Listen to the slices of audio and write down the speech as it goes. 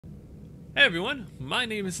Hey everyone, my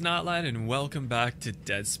name is Notlad and welcome back to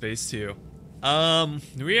Dead Space 2.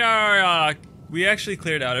 We actually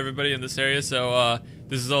cleared out everybody in this area, so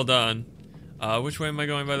this is all done. Which way am I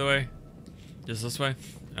going, by the way? Just this way?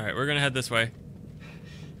 Alright, we're gonna head this way.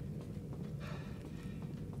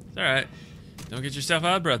 It's alright. Don't get yourself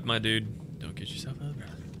out of breath, my dude. Don't get yourself out of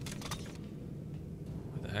breath.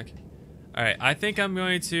 What the heck? Alright, I think I'm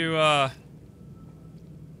going to,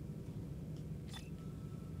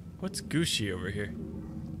 what's Gucci over here?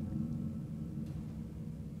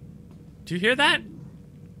 Do you hear that?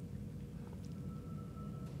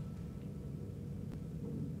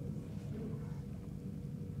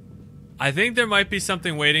 I think there might be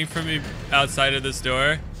something waiting for me outside of this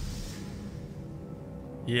door.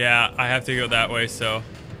 Yeah, I have to go that way, so.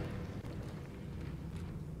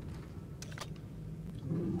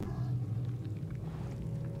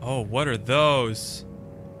 Oh, what are those?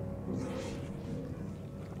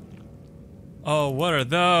 Oh, what are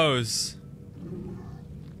those?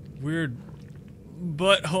 Weird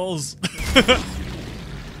buttholes.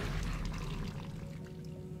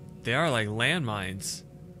 They are like landmines.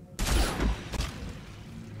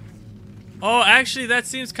 Oh, actually, that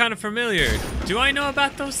seems kind of familiar. Do I know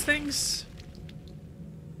about those things?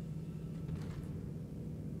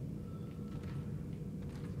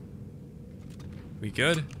 We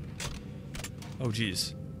good? Oh,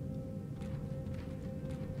 geez.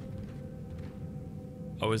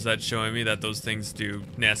 Oh, is that showing me that those things do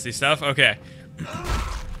nasty stuff? Okay.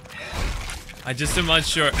 I just am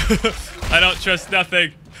unsure. I don't trust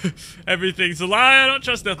nothing. Everything's a lie. I don't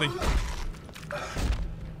trust nothing.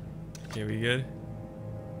 Okay, we good?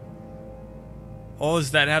 Oh,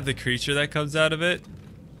 does that have the creature that comes out of it?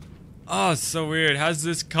 Oh, it's so weird. How does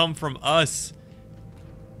this come from us?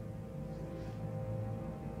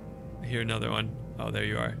 I hear another one. Oh, there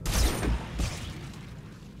you are.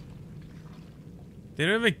 They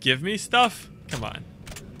don't even give me stuff? Come on.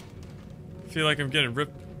 I feel like I'm getting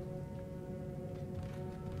ripped.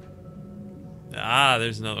 Ah,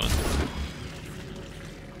 there's another one.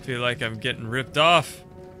 I feel like I'm getting ripped off.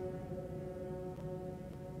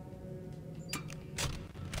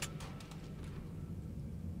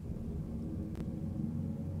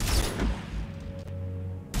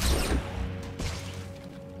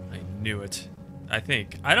 I knew it. I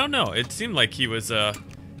think. I don't know. It seemed like he was,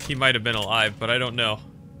 he might have been alive, but I don't know.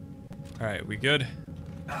 Alright, we good?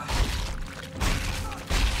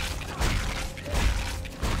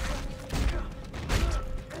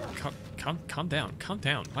 Calm down. Calm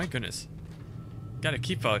down. My goodness. Gotta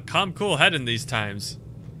keep a calm, cool head in these times.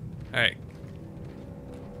 Alright.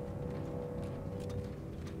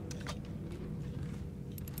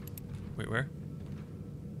 Wait, where?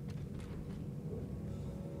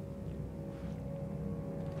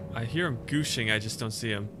 I hear him gooshing, I just don't see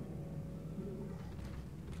him.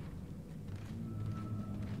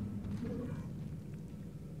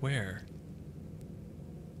 Where?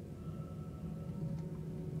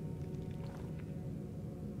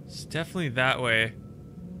 It's definitely that way.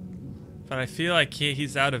 But I feel like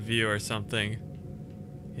he's out of view or something.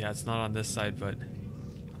 Yeah, it's not on this side, but...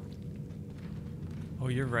 Oh,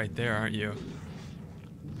 you're right there, aren't you?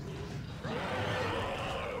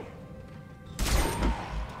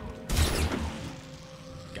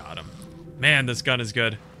 Man, this gun is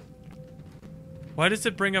good. Why does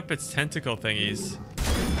it bring up its tentacle thingies?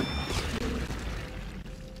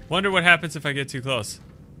 Wonder what happens if I get too close.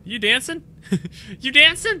 You dancing? You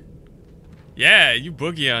dancing? Yeah, you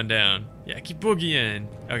boogie on down. Yeah, keep boogieing.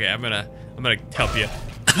 Okay, I'm gonna help you.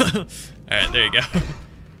 Alright, there you go.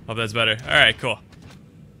 Hope that's better. Alright, cool.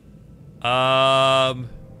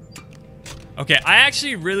 Okay, I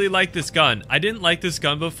actually really like this gun. I didn't like this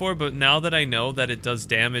gun before, but now that I know that it does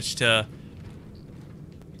damage to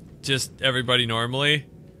just everybody normally,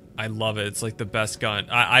 I love it. It's like the best gun.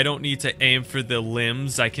 I don't need to aim for the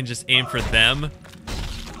limbs. I can just aim for them.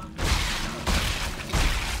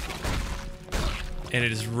 And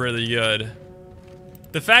it is really good.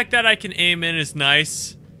 The fact that I can aim in is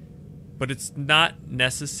nice, but it's not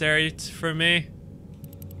necessary for me.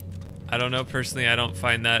 I don't know, personally, I don't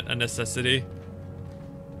find that a necessity.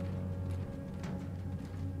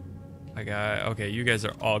 Okay, you guys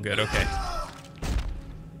are all good, okay.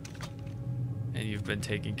 And you've been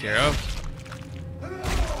taken care of.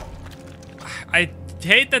 I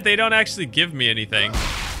hate that they don't actually give me anything.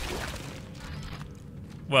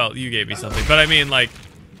 Well, you gave me something, but I mean, like,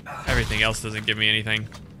 everything else doesn't give me anything.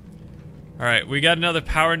 Alright, we got another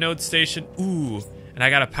power node station. Ooh, and I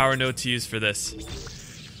got a power node to use for this.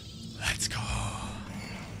 Let's go.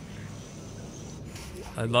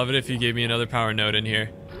 I'd love it if you gave me another power node in here.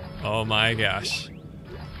 Oh my gosh.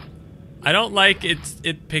 I don't like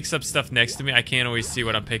it picks up stuff next to me. I can't always see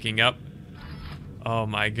what I'm picking up. Oh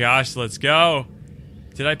my gosh, let's go.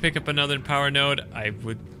 Did I pick up another power node? I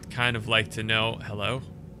would kind of like to know. Hello?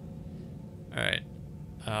 Alright.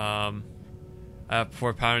 I have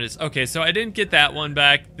 4 power nodes. Okay, so I didn't get that one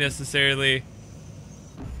back necessarily.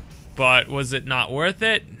 But was it not worth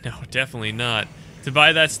it? No, definitely not. To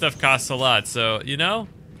buy that stuff costs a lot. So, you know,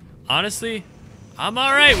 honestly, I'm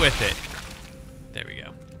alright with it. There we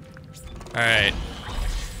go. Alright.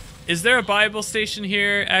 Is there a Bible station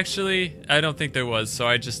here, actually? I don't think there was, so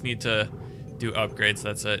I just need to do upgrades,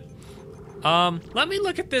 that's it. Let me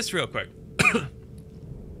look at this real quick.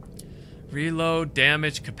 Reload,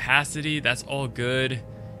 damage, capacity, that's all good.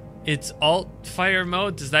 It's alt fire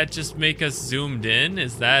mode, does that just make us zoomed in?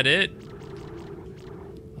 Is that it?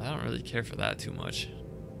 I don't really care for that too much.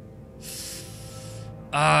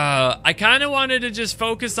 I kind of wanted to just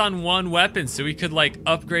focus on one weapon so we could like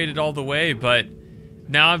upgrade it all the way, but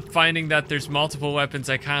now I'm finding that there's multiple weapons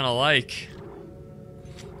I kind of like.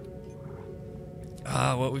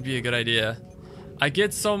 What would be a good idea? I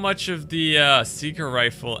get so much of the Seeker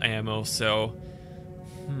Rifle ammo, so...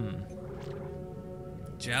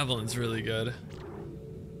 Javelin's really good.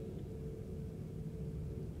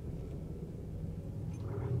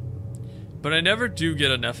 But I never do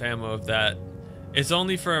get enough ammo of that. It's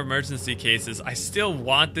only for emergency cases. I still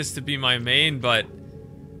want this to be my main, but...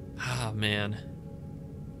 Ah, man.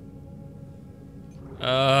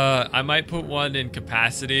 I might put one in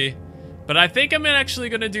capacity. But I think I'm actually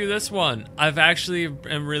gonna do this one. I've actually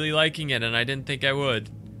am really liking it, and I didn't think I would.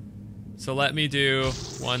 So let me do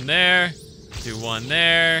one there, do one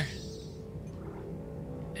there.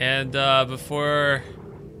 And before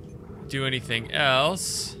I do anything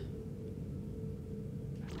else...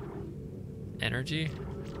 Energy?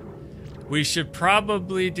 We should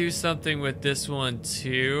probably do something with this one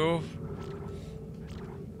too.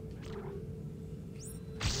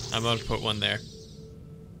 I'm gonna put one there.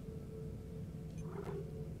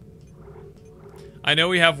 I know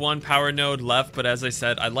we have one power node left, but as I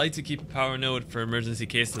said, I'd like to keep a power node for emergency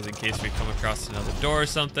cases in case we come across another door or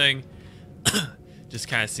something. Just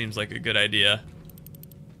kind of seems like a good idea.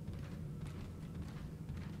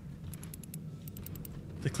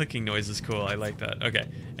 The clicking noise is cool, I like that. Okay,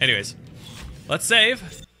 anyways, let's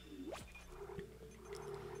save.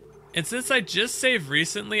 And since I just saved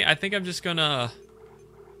recently, I think I'm just gonna...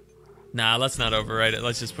 Nah, let's not overwrite it.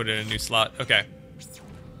 Let's just put it in a new slot. Okay.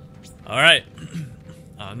 Alright.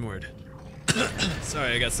 Onward.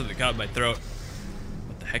 Sorry, I got something caught in my throat.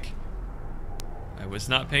 What the heck? I was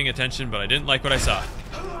not paying attention, but I didn't like what I saw.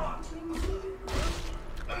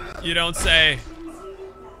 You don't say.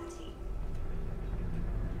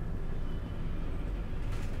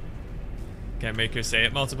 Can I make her say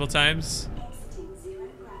it multiple times?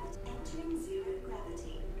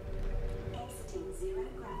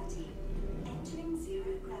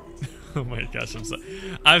 Oh my gosh, I'm sorry.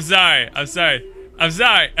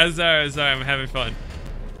 I'm having fun.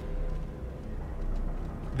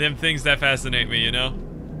 Them things that fascinate me, you know?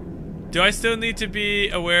 Do I still need to be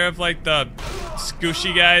aware of like the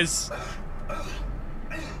scooshy guys?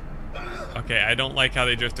 Okay, I don't like how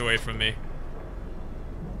they drift away from me.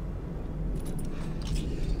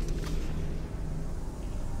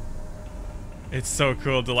 It's so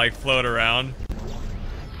cool to like float around.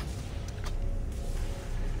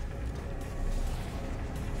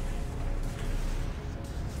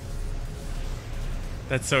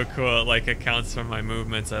 That's so cool, it like accounts for my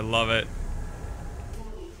movements. I love it.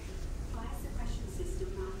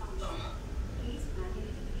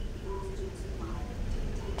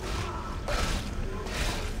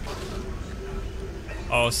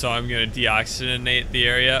 Oh, so I'm gonna deoxygenate the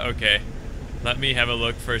area? Okay. Let me have a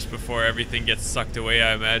look first before everything gets sucked away,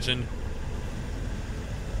 I imagine.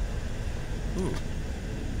 Ooh.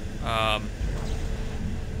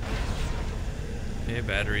 Okay,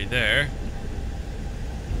 battery there.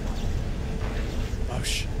 Oh,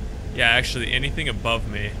 yeah, actually, anything above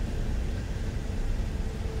me.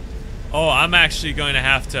 Oh, I'm actually going to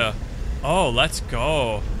have to... Oh, let's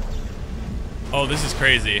go. Oh, this is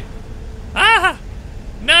crazy. Ah!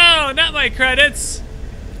 No, not my credits!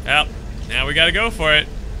 Well, now we gotta go for it.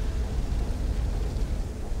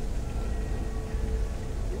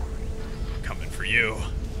 Coming for you.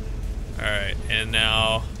 Alright, and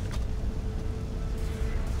now...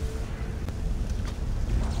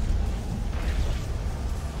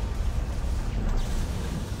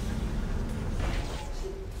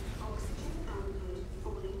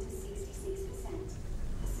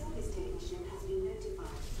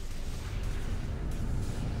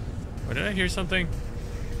 Did I hear something?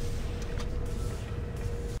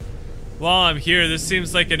 while I'm here, this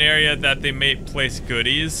seems like an area that they may place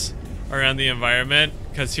goodies around the environment,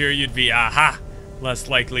 because here you'd be, aha, less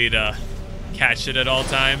likely to catch it at all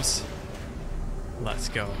times. Let's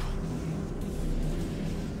go.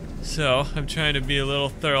 So, I'm trying to be a little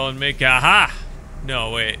thorough and make, aha!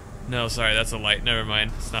 No, wait. No, sorry, that's a light. Never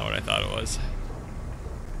mind. It's not what I thought it was.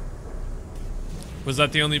 Was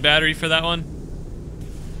that the only battery for that one?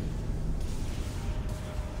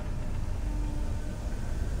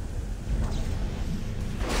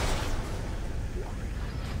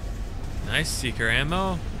 Nice seeker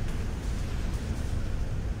ammo.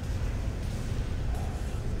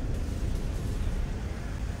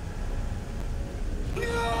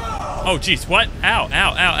 Oh, jeez, what? Ow,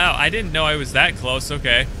 ow, ow, ow. I didn't know I was that close.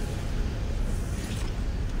 Okay.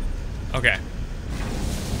 Okay.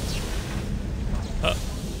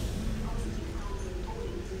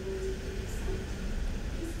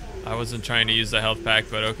 I wasn't trying to use the health pack,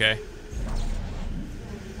 but okay.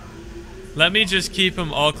 Let me just keep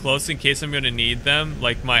them all close in case I'm going to need them,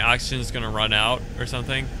 like my oxygen is going to run out or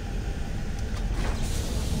something.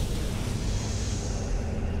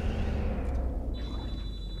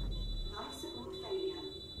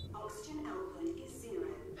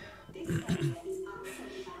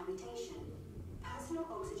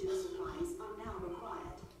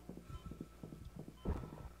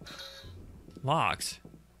 Locked.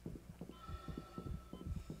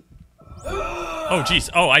 Oh jeez.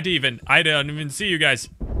 Oh, I didn't even see you guys.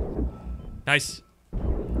 Nice.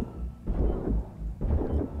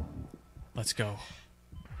 Let's go.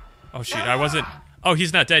 Oh shoot, I wasn't. Oh,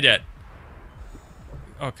 he's not dead yet.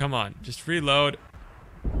 Oh, come on. Just reload.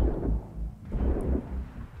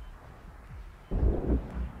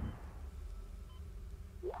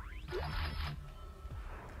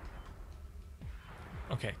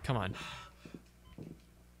 Okay, come on.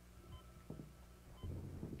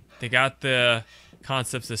 They got the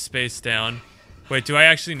concepts of space down. Wait, do I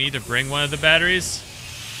actually need to bring one of the batteries?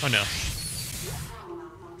 Oh no.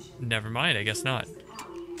 Never mind, I guess not.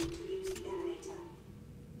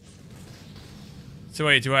 So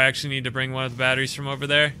wait, do I actually need to bring one of the batteries from over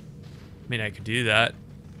there? I mean, I could do that.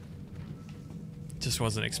 Just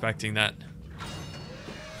wasn't expecting that.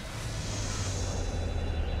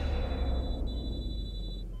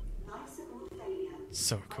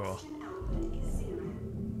 So cool.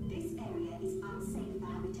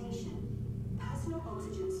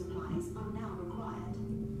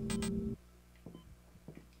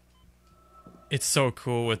 It's so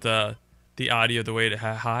cool with the audio the way it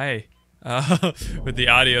with the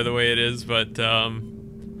audio the way it is, but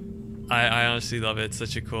I honestly love it. It's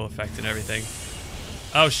such a cool effect and everything.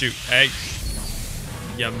 Oh shoot! Hey,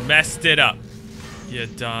 you messed it up. You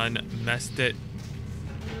done messed it.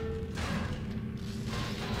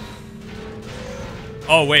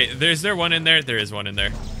 Oh wait, is there one in there? There is one in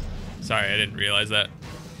there. Sorry, I didn't realize that.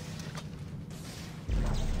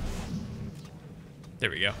 There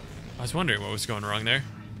we go. I was wondering what was going wrong there.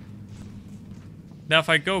 Now if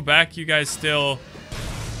I go back, you guys still...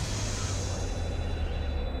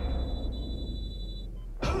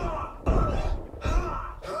 I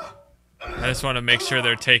just want to make sure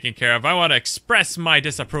they're taken care of. I want to express my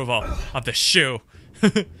disapproval of the shoe.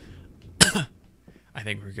 I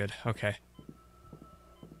think we're good. Okay.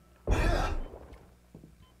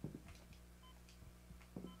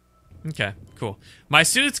 Okay, cool. My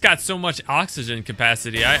suit's got so much oxygen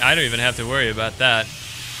capacity, I don't even have to worry about that.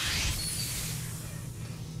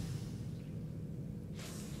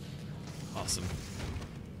 Awesome.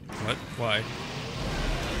 What? Why?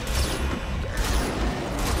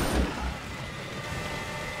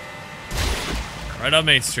 Right on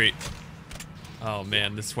Main Street. Oh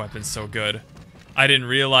man, this weapon's so good. I didn't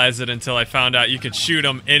realize it until I found out you could shoot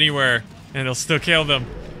them anywhere and it'll still kill them.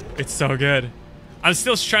 It's so good. I'm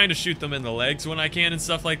still trying to shoot them in the legs when I can and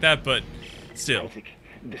stuff like that, but still. Isaac,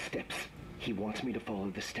 the steps. He wants me to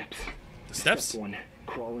follow the steps. The steps? Step 1,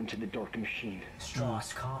 crawl into the dark machine.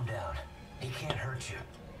 Stross, calm down. He can't hurt you.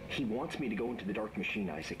 He wants me to go into the dark machine,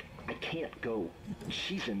 Isaac. I can't go.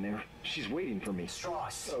 She's in there. She's waiting for me.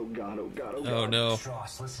 Stross. Oh god, oh god, oh god. Oh no.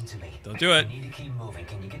 Stross, listen to me. Don't do it. You need to keep moving.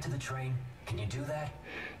 Can you get to the train? Can you do that?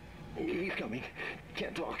 He's coming.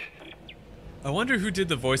 Can't talk. I wonder who did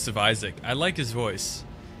the voice of Isaac. I like his voice.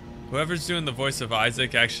 Whoever's doing the voice of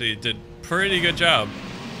Isaac actually did pretty good job.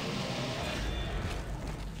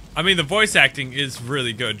 I mean, the voice acting is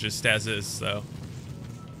really good just as is, so.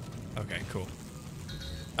 Okay, cool.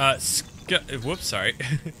 Whoops, sorry.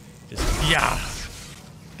 Just, yeah.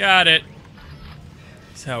 Got it.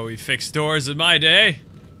 That's how we fix doors in my day.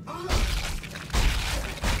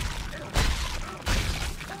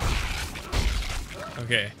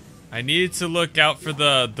 Okay. I need to look out for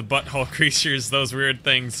the butthole creatures, those weird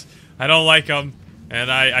things. I don't like them, and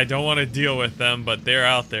I don't want to deal with them, but they're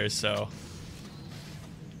out there, so.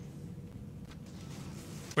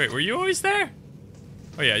 Wait, were you always there?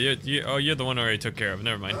 Oh yeah, you're the one I already took care of.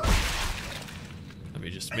 Never mind. Let me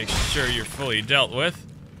just make sure you're fully dealt with.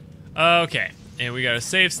 Okay, and we got a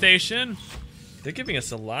save station. They're giving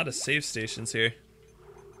us a lot of save stations here.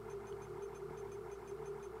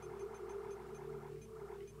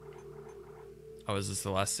 Oh, is this the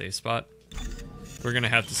last save spot? We're gonna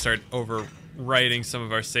have to start overwriting some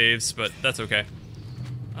of our saves, but that's okay.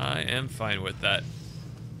 I am fine with that.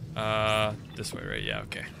 This way, right? Yeah,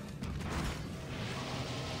 okay.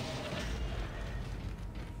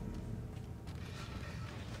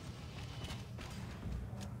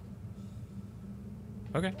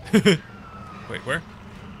 Okay. Wait, where?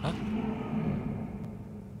 Huh?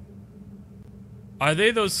 Are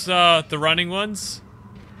they those, the running ones?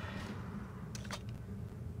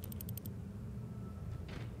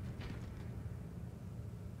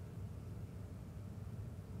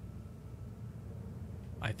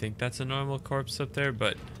 I think that's a normal corpse up there,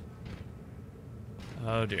 but...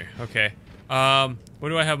 Oh dear, okay. What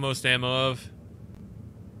do I have most ammo of?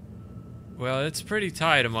 Well, it's pretty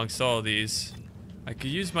tight amongst all of these. I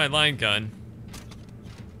could use my line gun.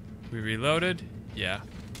 We reloaded? Yeah.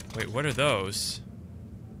 Wait, what are those?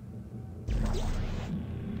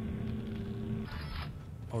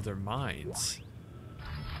 Oh, they're mines.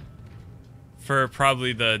 For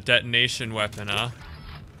probably the detonation weapon, huh?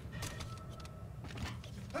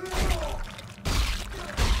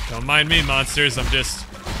 Don't mind me, monsters. I'm just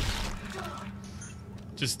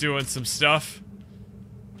doing some stuff.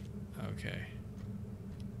 Okay.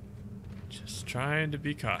 Just trying to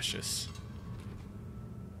be cautious.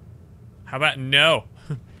 How about no?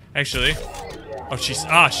 Actually. Oh, jeez.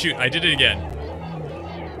 Ah, shoot. I did it again.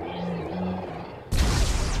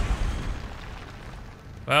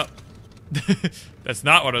 Well, that's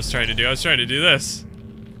not what I was trying to do. I was trying to do this.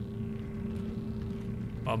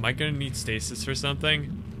 Oh, am I gonna need stasis for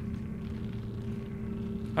something?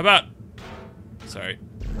 How about... Sorry.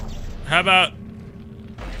 How about...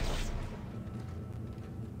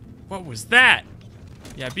 What was that?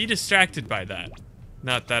 Yeah, be distracted by that.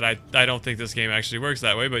 Not that I don't think this game actually works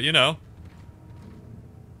that way, but you know.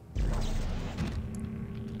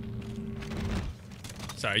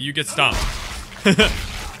 Sorry, you get stomped.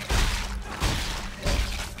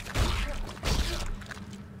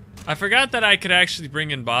 I forgot that I could actually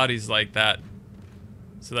bring in bodies like that.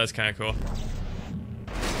 So that's kind of cool.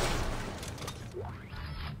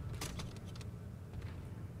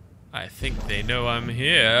 I think they know I'm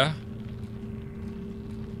here.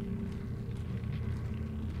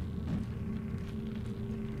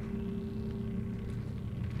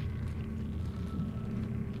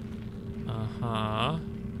 Uh-huh.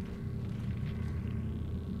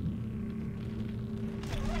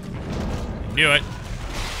 Knew it.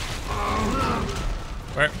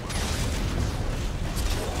 Where?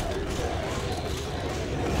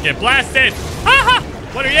 Get blasted! Ha ha!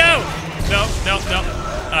 What are you? No, no, no.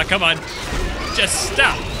 Come on. Just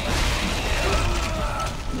stop.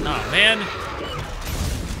 Oh, man.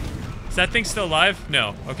 Is that thing still alive?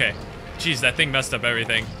 No. Okay. Jeez, that thing messed up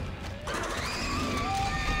everything.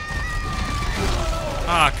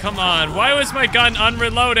 Ah, come on. Why was my gun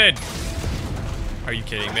unreloaded? Are you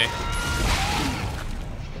kidding me?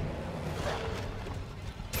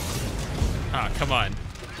 Ah, come on.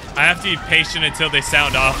 I have to be patient until they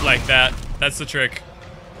sound off like that. That's the trick.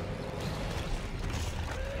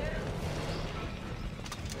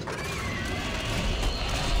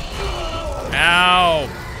 Ow!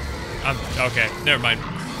 Okay, never mind.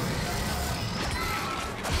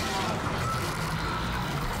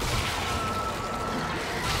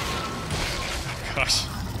 Oh, gosh.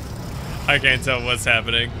 I can't tell what's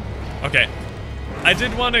happening. Okay. I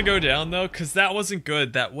did want to go down, though, because that wasn't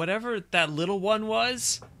good. That whatever that little one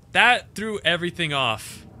was, that threw everything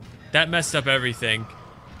off. That messed up everything.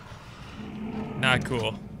 Not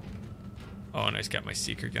cool. Oh, and I just got my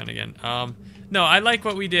seeker gun again. No, I like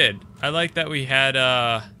what we did. I like that we had,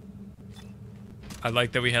 I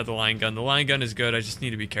like that we had the line gun. The line gun is good. I just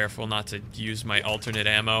need to be careful not to use my alternate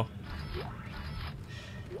ammo.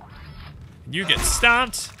 You get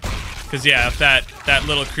stomped. Because, yeah, if that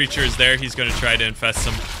little creature is there, he's going to try to infest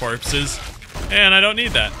some corpses. And I don't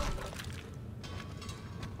need that.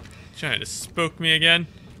 Trying to spook me again.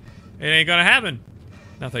 It ain't going to happen.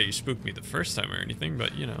 Not that you spooked me the first time or anything,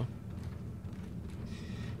 but, you know.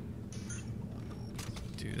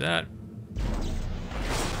 Do that.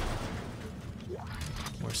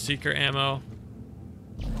 More seeker ammo.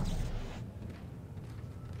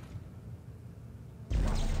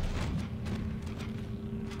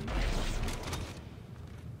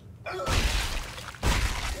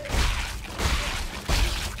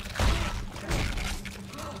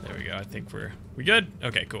 I think we good?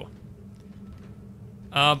 Okay, cool.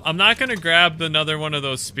 I'm not gonna grab another one of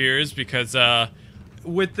those spears because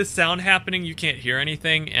with the sound happening, you can't hear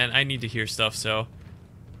anything, and I need to hear stuff, so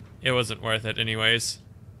it wasn't worth it anyways.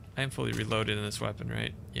 I am fully reloaded in this weapon,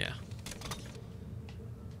 right? Yeah.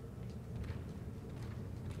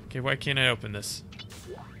 Okay, why can't I open this?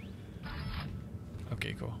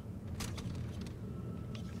 Okay, cool.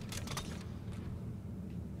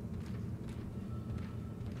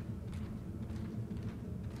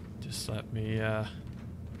 Just let me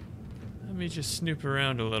just snoop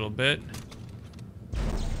around a little bit.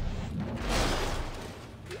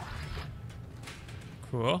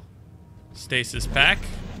 Cool. Stasis pack.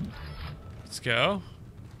 Let's go.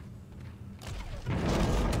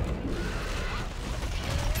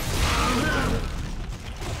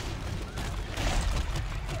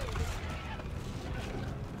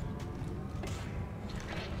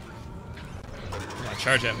 Come on,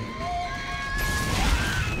 charge at me.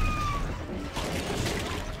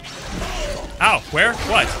 Ow, where?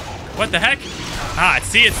 What? What the heck? Ah,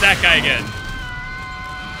 see, it's that guy again.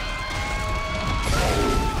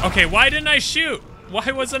 Okay, why didn't I shoot?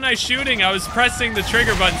 Why wasn't I shooting? I was pressing the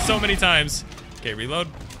trigger button so many times. Okay, reload.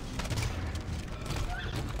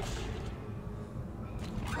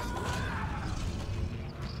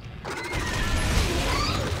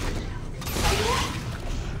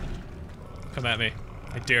 Come at me.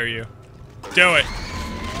 I dare you. Do it.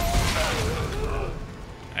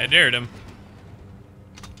 I dared him.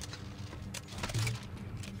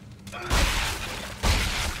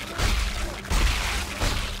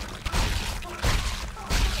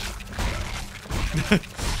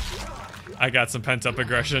 I got some pent-up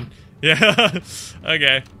aggression. Yeah.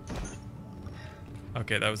 Okay.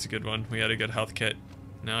 Okay, that was a good one. We had a good health kit.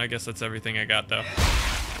 No, I guess that's everything I got, though.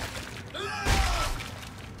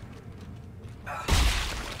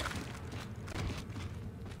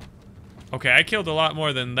 Okay, I killed a lot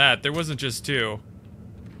more than that. There wasn't just two.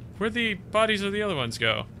 Where'd the bodies of the other ones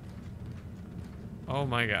go? Oh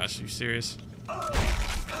my gosh, are you serious?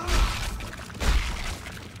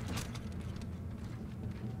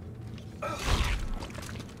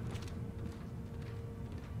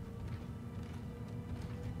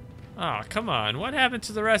 Oh, come on. What happened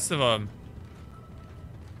to the rest of them?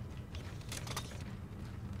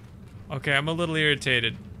 Okay, I'm a little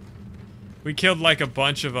irritated. We killed like a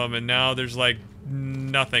bunch of them, and now there's like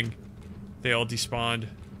nothing. They all despawned.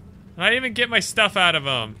 And I didn't even get my stuff out of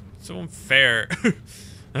them. So unfair.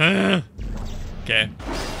 Okay.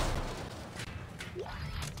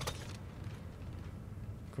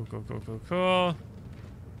 Cool, cool, cool, cool, cool.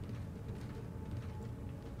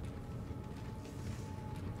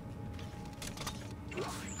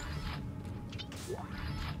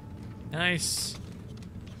 Nice.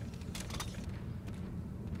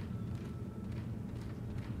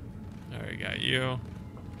 Alright, got you.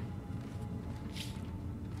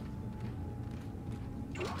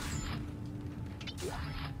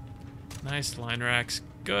 Nice line racks.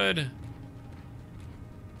 Good.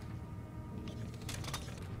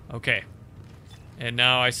 Okay. And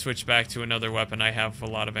now I switch back to another weapon I have a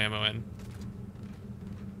lot of ammo in.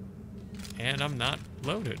 And I'm not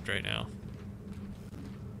loaded right now.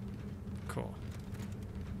 Cool.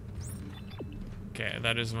 Okay,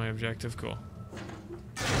 that is my objective. Cool.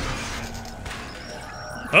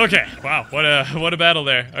 Okay. Wow. What a battle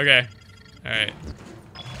there. Okay. All right.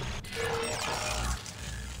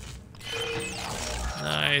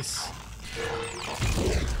 Nice.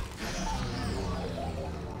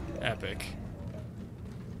 Epic.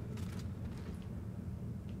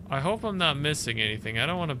 I hope I'm not missing anything. I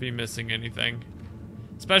don't want to be missing anything.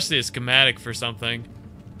 Especially a schematic for something.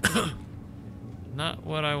 Not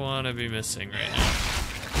what I want to be missing right now.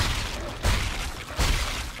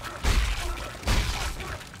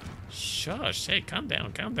 Shush. Hey, calm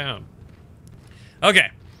down. Calm down.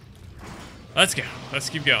 Okay. Let's go. Let's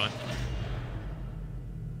keep going.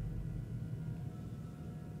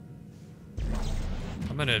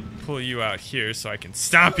 I'm gonna pull you out here so I can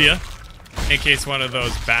stop you. In case one of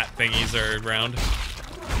those bat thingies are around.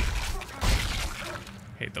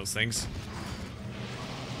 Hate those things.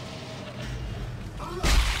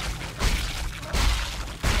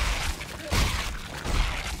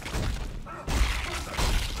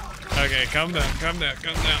 Okay, calm down, calm down,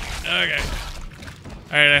 calm down. Okay.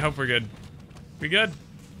 Alright, I hope we're good. We good?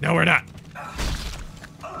 No, we're not.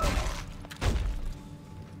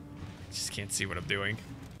 Just can't see what I'm doing.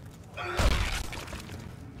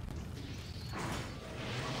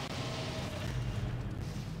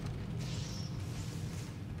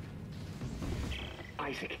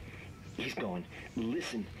 Isaac, he's gone.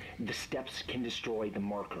 Listen, the steps can destroy the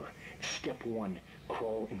marker. Step 1,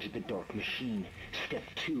 crawl into the dark machine. Step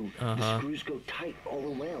 2, Uh-huh. the screws go tight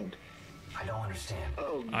all around. I don't understand.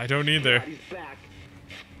 Oh, I don't either. God, he's back.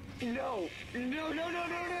 No, no, no, no, no,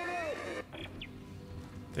 no, no.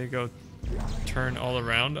 They go turn all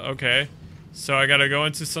around. Okay. So I gotta go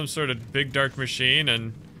into some sort of big dark machine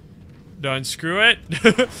and unscrew it?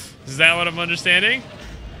 Is that what I'm understanding?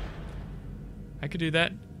 I could do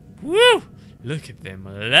that. Woo! Look at them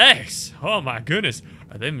legs. Oh my goodness.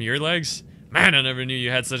 Are them your legs? Man, I never knew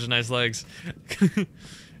you had such nice legs.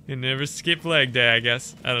 You never skip leg day, I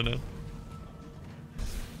guess. I don't know.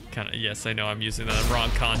 Kinda, yes, I know I'm using that in the wrong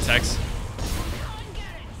context.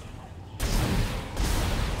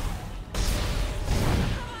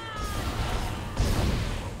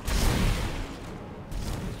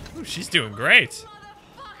 Ooh, she's doing great.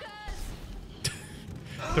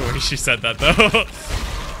 The way she said that, though.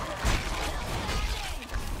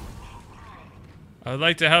 I would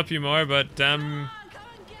like to help you more, but I'm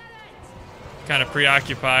kind of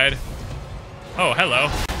preoccupied. Oh, hello.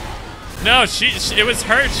 No, it was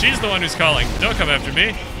her. She's the one who's calling. Don't come after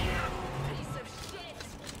me.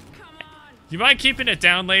 You mind keeping it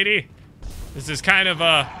down, lady? This is kind of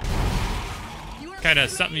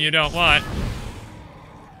something you don't want.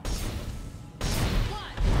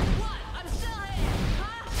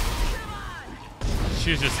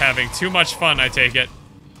 She's just having too much fun, I take it.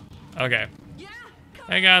 Okay.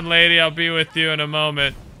 Hang on, lady. I'll be with you in a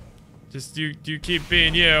moment. Just you keep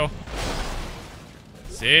being you.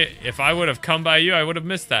 See, if I would have come by you, I would have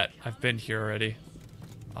missed that. I've been here already.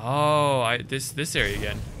 Oh, this area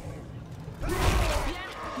again.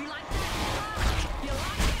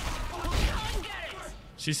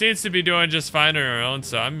 She seems to be doing just fine on her own,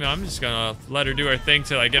 so I'm just gonna let her do her thing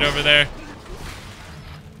till I get over there.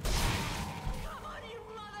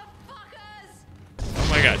 Oh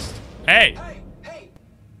my gosh. Hey! Hey!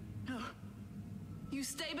 You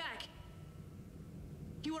stay back.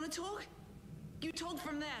 You want to talk? You talk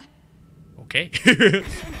from there. Okay.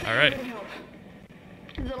 Alright.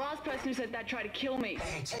 The last person who said that tried to kill me.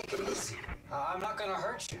 Hey, take it easy. I'm not gonna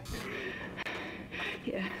hurt you.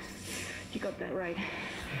 Yeah, you got that right.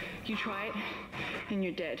 You try it, and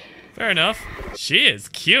you're dead. Fair enough. She is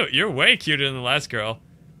cute. You're way cuter than the last girl.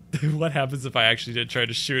 What happens if I actually did try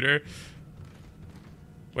to shoot her?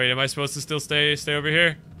 Wait, am I supposed to still stay over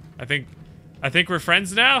here? I think we're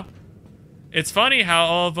friends now? It's funny how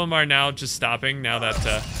all of them are now just stopping now that,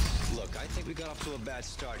 Look, I think we got off to a bad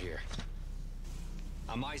start here.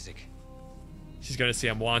 I'm Isaac. she's gonna see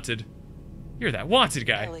I'm wanted. You're that wanted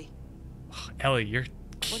guy. Ellie, Oh, Ellie, you're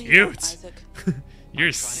what do you want, cute. Isaac? You're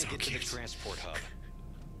I'm trying so to get to the cute. transport hub.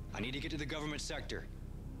 I need to get to the government sector.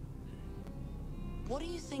 What do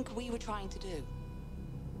you think we were trying to do?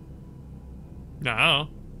 No.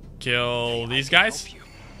 Kill Hey, these I can guys? help you.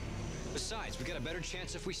 Besides, we got a better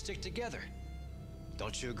chance if we stick together.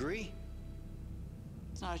 Don't you agree?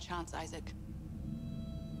 It's not a chance, Isaac.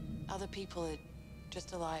 Other people are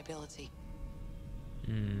just a liability.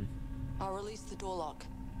 I'll release the door lock.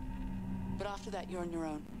 But after that, you're on your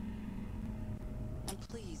own. And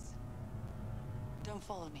please, don't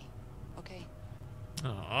follow me, okay?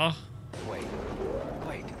 Aw. Wait.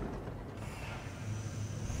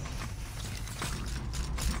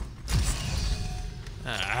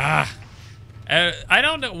 Ah. I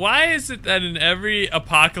don't know. Why is it that in every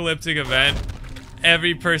apocalyptic event,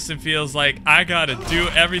 every person feels like, I gotta do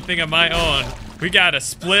everything on my own. We gotta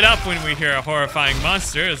split up when we hear a horrifying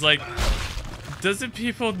monster. It's like, doesn't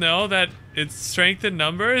people know that it's strength in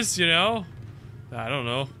numbers, you know? I don't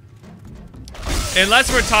know.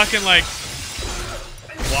 Unless we're talking like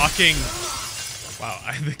walking. Wow,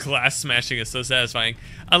 the glass smashing is so satisfying.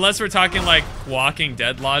 Unless we're talking like Walking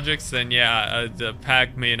Dead logics, then yeah, the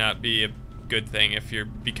pack may not be a good thing if you're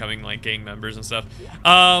becoming like gang members and stuff.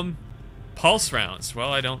 Pulse rounds.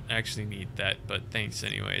 Well, I don't actually need that, but thanks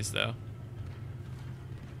anyways, though.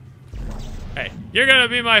 Hey, you're gonna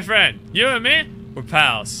be my friend. You and me, we're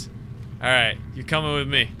pals. All right, you coming with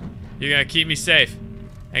me? You're gonna keep me safe.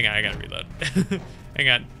 Hang on, I gotta reload. Hang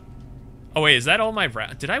on. Oh wait, is that all my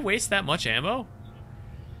rounds? Did I waste that much ammo?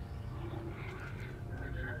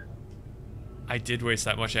 I did waste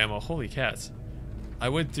that much ammo. Holy cats. I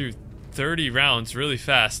went through 30 rounds really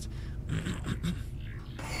fast.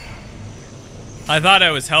 I thought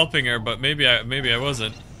I was helping her, but maybe I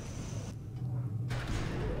wasn't.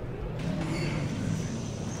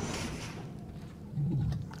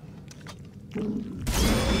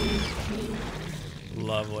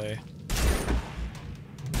 Lovely.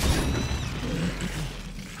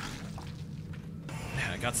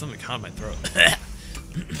 Man, I got something caught in my throat.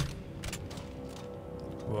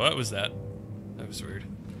 What was that? That was weird.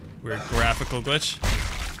 Weird graphical glitch.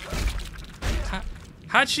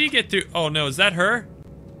 How'd she get through? Oh no, is that her?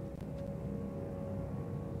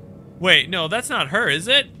 Wait, no, that's not her, is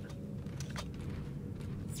it?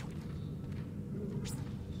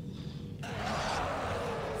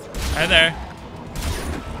 Hi there.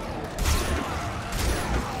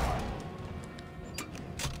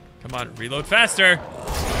 Come on, reload faster.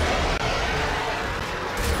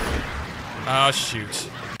 Oh, shoot.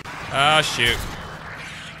 Oh, shoot.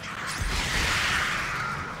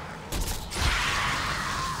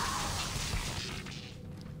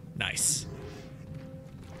 Nice.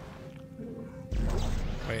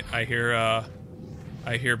 Wait, I hear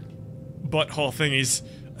butthole thingies.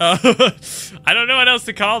 I don't know what else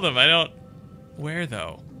to call them. I don't... Where,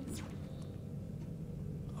 though?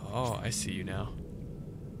 Oh, I see you now.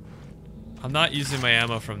 I'm not using my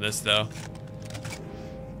ammo from this, though.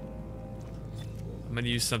 I'm gonna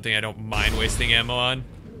use something I don't mind wasting ammo on.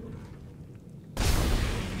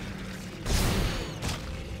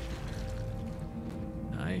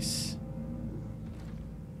 Nice.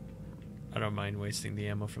 I don't mind wasting the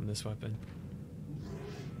ammo from this weapon.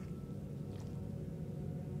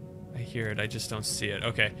 I hear it, I just don't see it.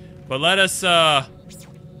 Okay, but let's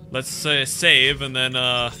save and then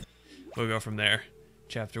we'll go from there.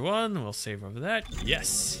 Chapter 1, we'll save over that.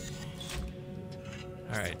 Yes.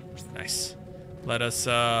 Alright, nice. Let us,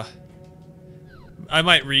 I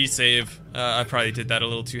might resave. I probably did that a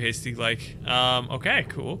little too hasty, like. Okay,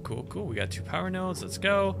 cool. We got 2 power nodes, let's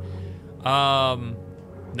go.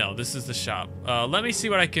 No, this is the shop. Let me see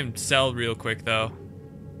what I can sell real quick, though.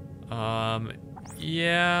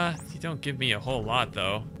 Yeah, you don't give me a whole lot,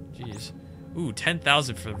 though. Jeez. Ooh,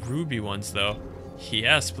 10,000 for the ruby ones, though.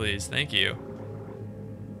 Yes, please, thank you.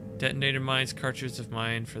 Detonator mines, cartridge of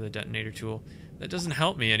mine for the detonator tool. That doesn't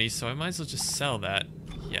help me any, so I might as well just sell that.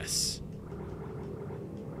 Yes.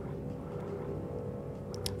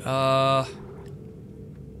 I'm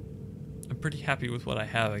pretty happy with what I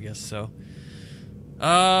have, I guess, so.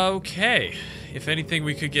 Okay. If anything,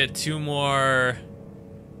 we could get 2 more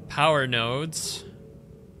power nodes.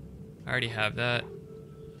 I already have that.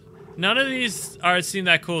 None of these seem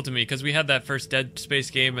that cool to me, because we had that first Dead Space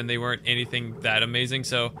game and they weren't anything that amazing,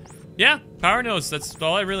 so... Yeah, power nodes, that's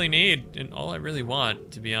all I really need, and all I really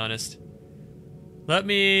want, to be honest. Let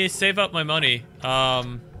me save up my money,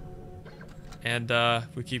 and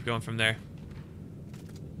we keep going from there.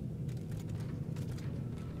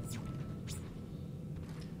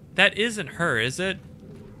 That isn't her, is it?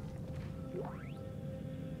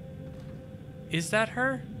 Is that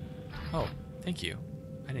her? Oh, thank you.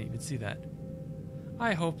 I didn't even see that.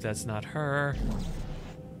 I hope that's not her.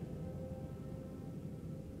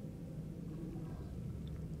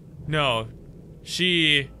 No,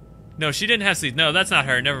 she didn't have sleeves. No, that's not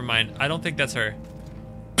her. Never mind. I don't think that's her.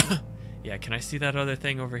 Yeah, can I see that other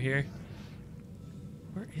thing over here?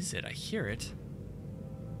 Where is it? I hear it.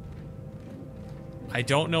 I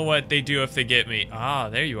don't know what they do if they get me. Ah,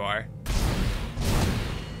 there you are.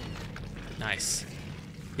 Nice.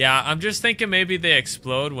 Yeah, I'm just thinking maybe they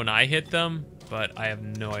explode when I hit them, but I have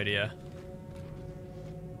no idea.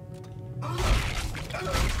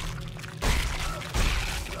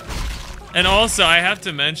 And also, I have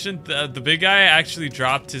to mention, the big guy actually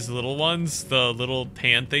dropped his little ones, the little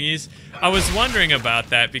hand thingies. I was wondering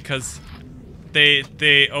about that because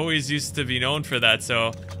they always used to be known for that,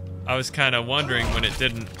 so I was kind of wondering when it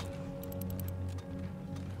didn't.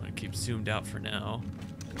 I'm gonna keep zoomed out for now.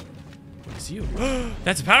 What is you?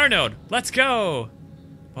 That's a power node! Let's go!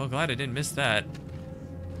 Well, glad I didn't miss that.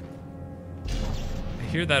 I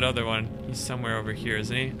hear that other one. He's somewhere over here,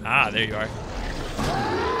 isn't he? Ah, there you are.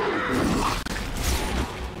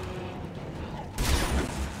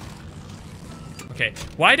 Okay,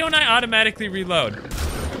 why don't I automatically reload?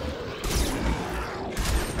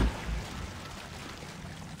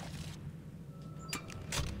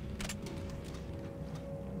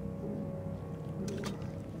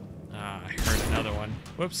 Ah, I heard another one.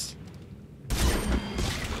 Whoops.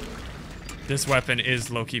 This weapon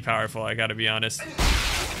is low-key powerful, I gotta be honest.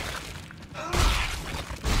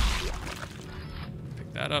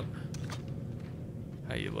 Pick that up.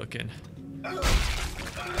 How you looking?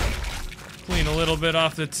 Clean a little bit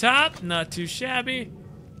off the top, not too shabby.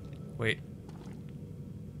 Wait.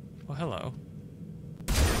 Well, hello.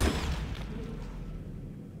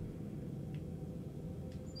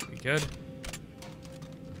 We good?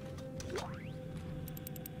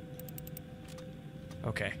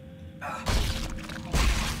 Okay.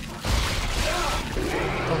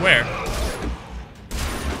 Oh, where?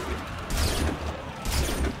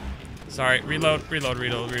 Sorry, reload.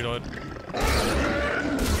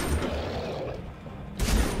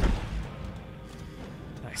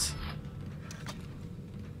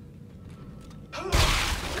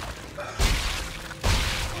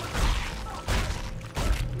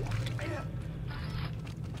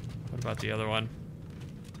 about the other one.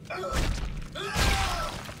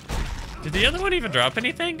 Did the other one even drop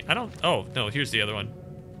anything? I don't... Oh, no, here's the other one.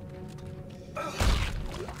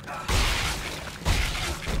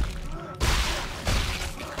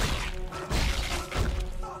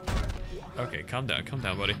 Okay, calm down,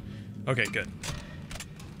 buddy. Okay, good.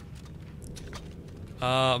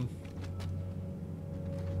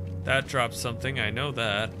 That dropped something, I know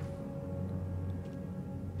that.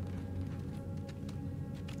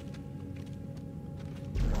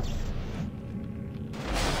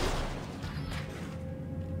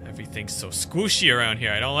 Everything's so squishy around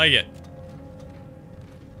here, I don't like it.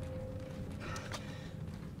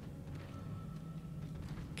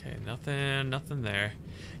 Okay, nothing there.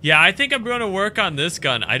 Yeah, I think I'm going to work on this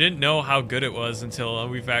gun. I didn't know how good it was until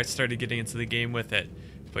we've actually started getting into the game with it.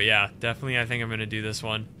 But yeah, definitely I think I'm going to do this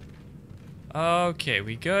one. Okay,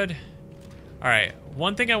 we good? Alright,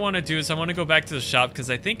 one thing I want to do is I want to go back to the shop because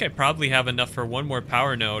I think I probably have enough for one more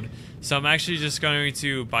power node. So I'm actually just going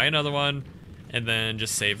to buy another one and then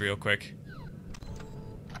just save real quick.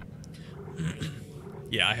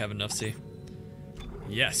 Yeah, I have enough, see?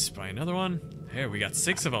 Yes, buy another one. There, we got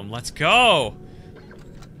 6 of them. Let's go!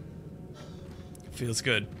 Feels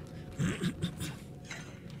good.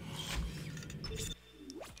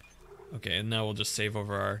 Okay, and now we'll just save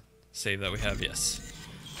over our save that we have, yes.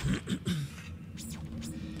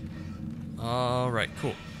 Alright,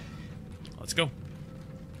 cool. Let's go.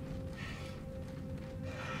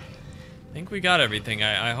 I think we got everything.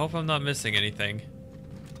 I hope I'm not missing anything.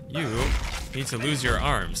 You need to lose your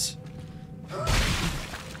arms.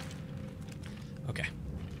 Okay.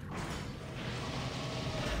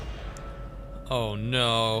 Oh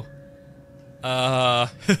no. I'm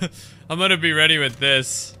gonna be ready with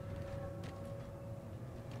this.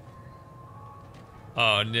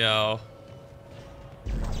 Oh no.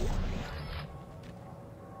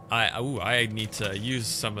 I need to use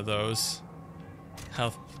some of those.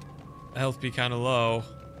 Health be kind of low.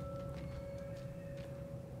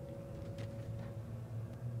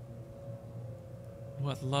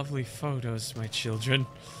 What lovely photos, my children.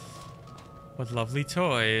 What lovely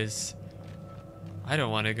toys. I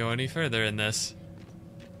don't want to go any further in this.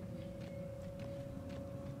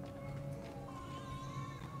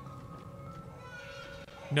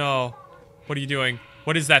 No. What are you doing?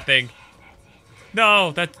 What is that thing?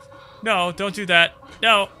 No, no, don't do that.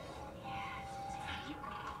 No.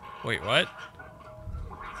 Wait, what?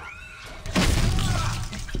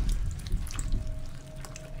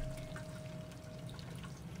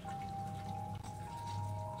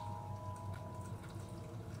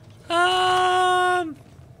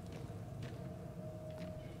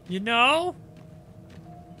 You know,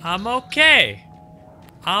 I'm okay.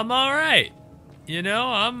 I'm alright. You know,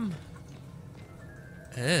 I'm...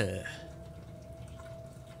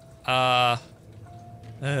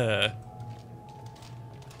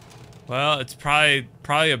 Well, it's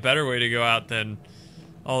probably a better way to go out than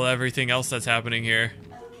everything else that's happening here.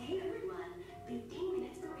 Okay, everyone. 15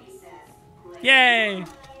 minutes for recess. Yay!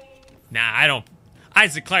 Nah, I don't...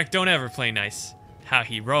 Isaac Clarke don't ever play nice. How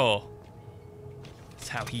he roll. It's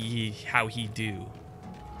how he do.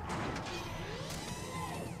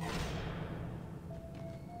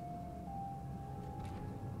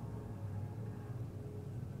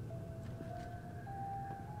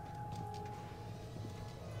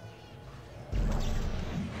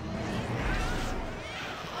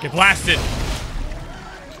 Get blasted!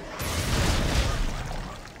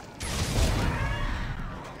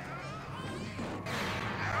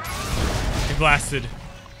 Get blasted.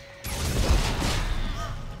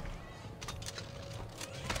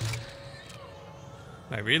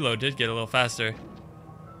 My reload did get a little faster.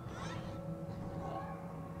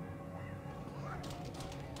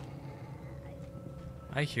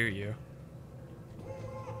 I hear you.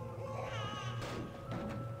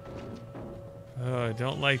 Oh, I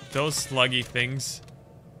don't like those sluggy things.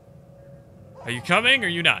 Are you coming or are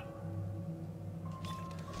you not?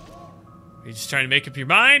 Are you just trying to make up your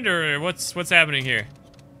mind or what's happening here?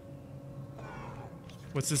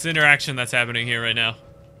 What's this interaction that's happening here right now?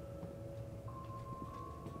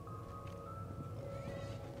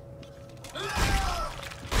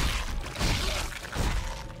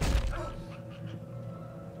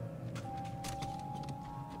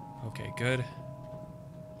 Okay, good.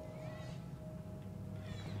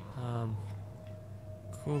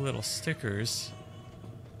 Cool little stickers.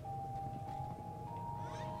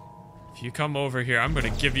 If you come over here, I'm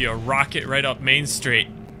gonna give you a rocket right up Main Street.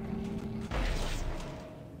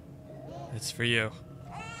 It's for you.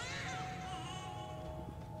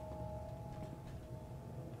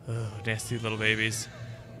 Oh, nasty little babies.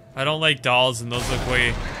 I don't like dolls, and those look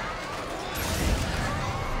way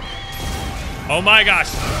Oh my gosh.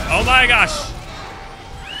 Oh my gosh.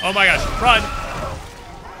 Oh my gosh. Run.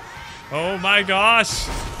 Oh my gosh.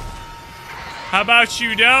 How about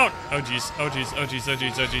you don't? Oh jeez. Oh jeez. Oh jeez. Oh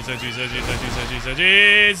jeez. Oh jeez. Oh jeez. Oh jeez. Oh jeez. Oh jeez. Oh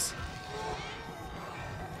jeez.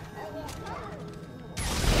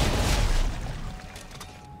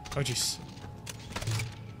 Oh jeez.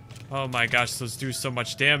 Oh my gosh, those do so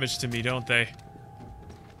much damage to me, don't they?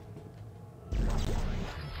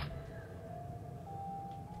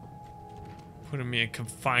 Putting me in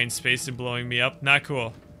confined space and blowing me up. Not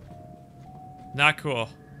cool. Not cool.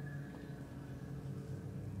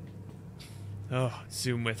 Oh,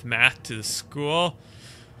 Zoom with math to the school.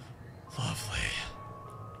 Lovely.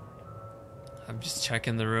 I'm just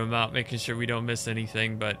checking the room out, making sure we don't miss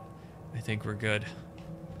anything, but I think we're good.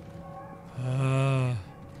 I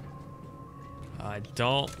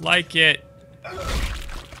don't like it.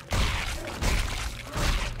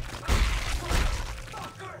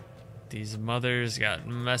 These mothers got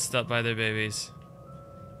messed up by their babies.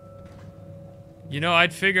 You know,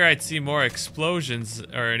 I'd figure I'd see more explosions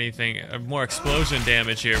or anything, more explosion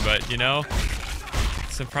damage here, but you know,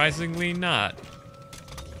 surprisingly not.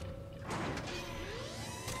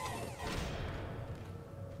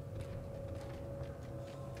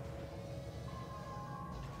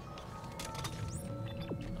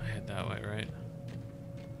 I head that way, right?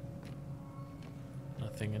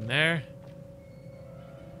 Nothing in there.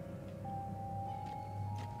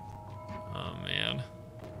 Oh man.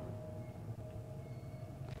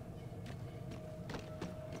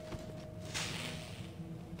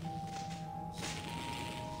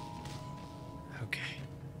 Okay.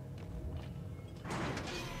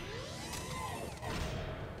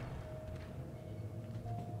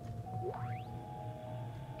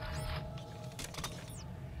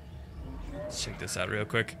 Let's check this out real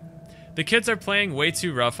quick. The kids are playing way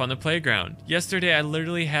too rough on the playground. Yesterday, I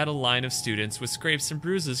literally had a line of students with scrapes and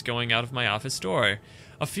bruises going out of my office door.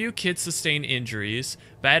 A few kids sustained injuries,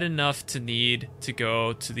 bad enough to need to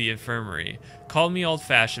go to the infirmary. Call me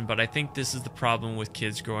old-fashioned, but I think this is the problem with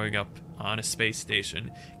kids growing up on a space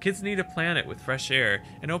station. Kids need a planet with fresh air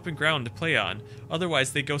and open ground to play on.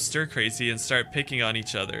 Otherwise, they go stir-crazy and start picking on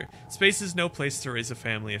each other. Space is no place to raise a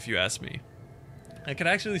family, if you ask me. I could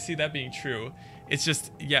actually see that being true. It's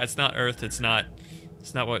just, yeah, it's not Earth. It's not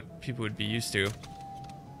what people would be used to.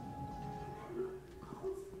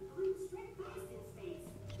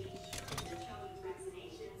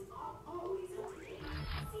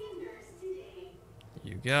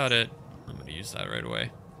 You got it. I'm gonna use that right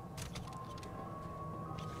away.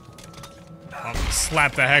 I'll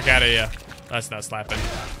slap the heck out of you. That's not slapping.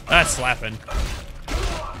 That's slapping.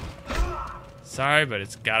 Sorry, but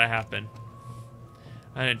it's gotta happen.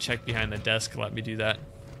 I didn't check behind the desk. Let me do that.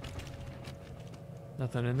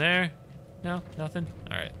 Nothing in there? No, nothing?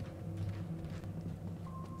 Alright.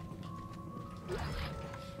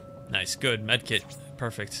 Nice, good. Medkit.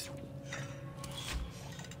 Perfect.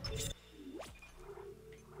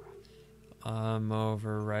 I'm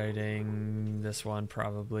overwriting this one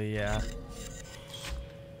probably, yeah.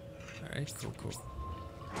 Alright, cool, cool.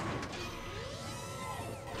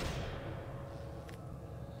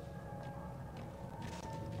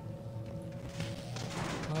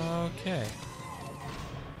 Okay.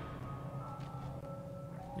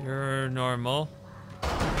 You're normal.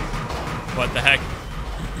 What the heck?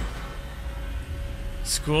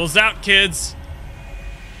 School's out, kids!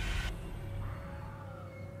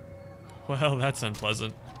 Well, that's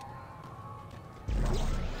unpleasant.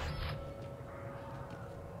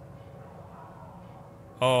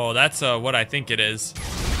 Oh, that's what I think it is.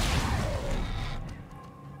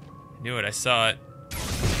 Knew it, I saw it.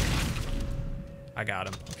 I got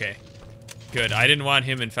him. Okay. Good. I didn't want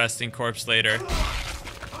him infesting corpse later.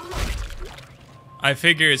 I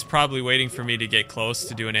figure it's probably waiting for me to get close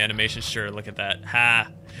to do an animation. Sure, look at that.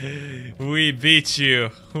 Ha! We beat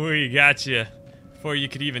you. We got you. Before you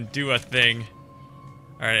could even do a thing.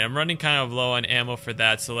 Alright, I'm running kind of low on ammo for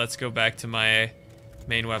that, so let's go back to my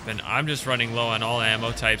main weapon. I'm just running low on all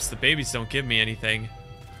ammo types. The babies don't give me anything.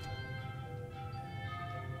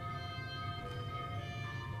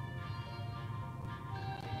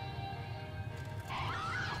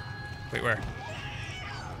 Wait, where?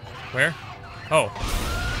 Where? Oh.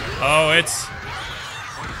 Oh, it's...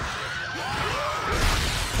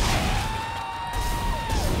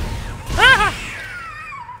 Ah!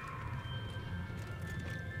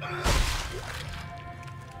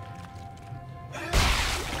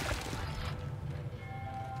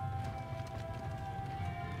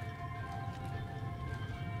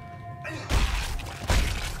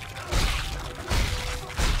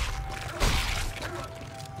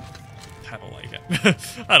 I don't like it.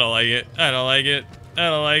 I don't like it. I don't like it. I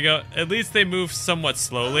don't like it. At least they move somewhat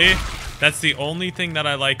slowly. That's the only thing that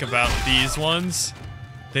I like about these ones.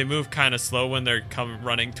 They move kind of slow when they're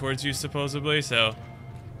running towards you, supposedly, so...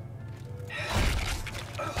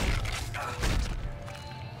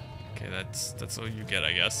 Okay, that's all you get,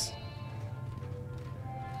 I guess.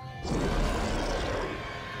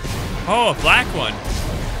 Oh, a black one.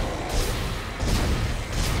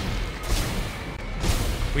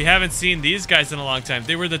 We haven't seen these guys in a long time.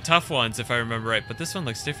 They were the tough ones, if I remember right, but this one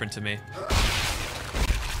looks different to me.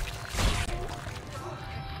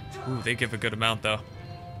 Ooh, they give a good amount, though.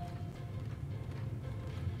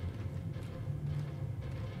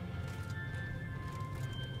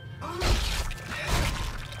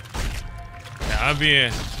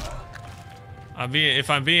 Yeah, if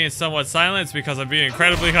I'm being somewhat silent, it's because I'm being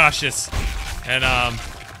incredibly cautious. And,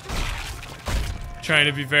 trying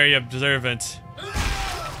to be very observant.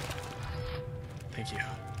 Thank you.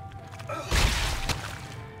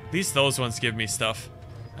 At least those ones give me stuff.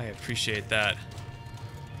 I appreciate that.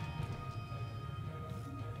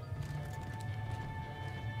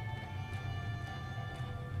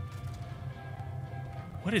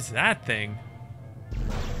 What is that thing?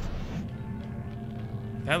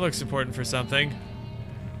 That looks important for something.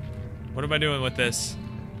 What am I doing with this?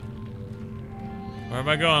 Where am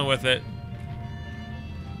I going with it?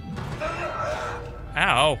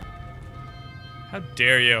 Ow. How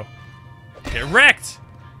dare you? Get wrecked!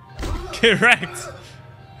 Get wrecked!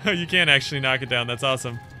 Oh, you can't actually knock it down. That's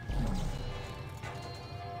awesome.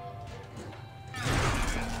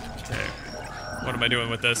 Okay. What am I doing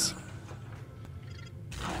with this?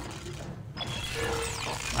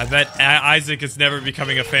 I bet Isaac is never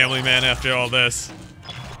becoming a family man after all this.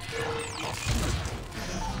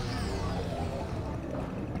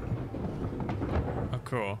 Oh,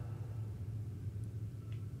 cool.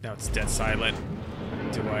 Now it's dead silent.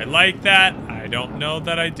 Do I like that? I don't know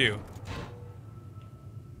that I do.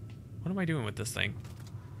 What am I doing with this thing?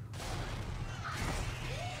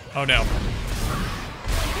 Oh no.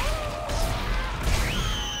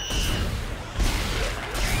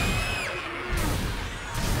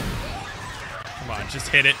 Come on, just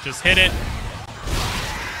hit it, just hit it.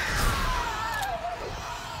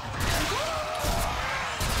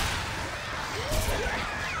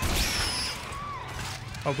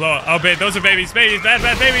 Oh, blow it. Oh, babe, those are babies. Babies, bad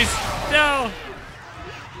babies. No.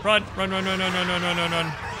 Run, run, run, run, run, run, run, run, run,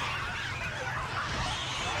 run.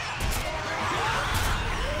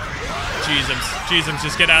 Jesus,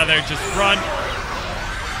 just get out of there. Just run.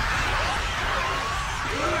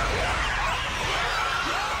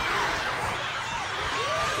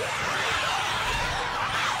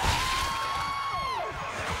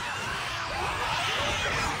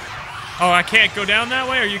 Oh, I can't go down that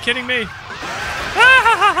way? Are you kidding me?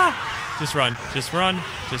 Just run, just run,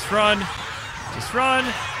 just run, just run,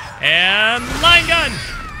 and line gun!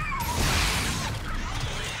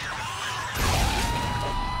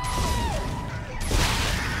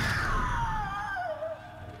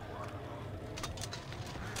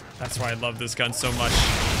 That's why I love this gun so much.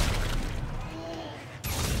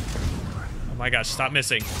 Oh my gosh, stop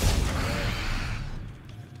missing.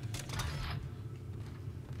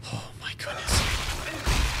 Oh my goodness.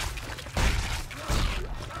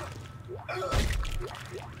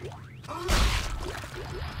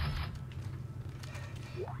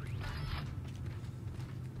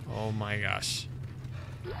 Oh my gosh.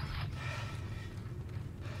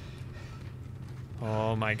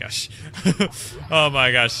 Oh my gosh. Oh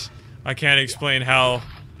my gosh. I can't explain how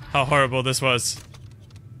horrible this was.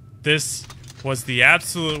 This was the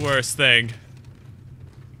absolute worst thing.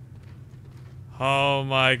 Oh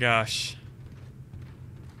my gosh.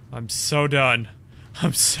 I'm so done.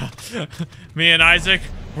 I'm so... Me and Isaac,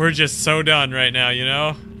 we're just so done right now, you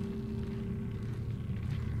know?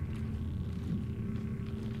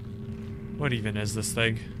 What even is this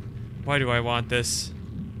thing? Why do I want this?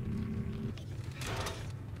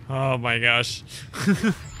 Oh my gosh.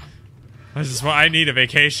 I need a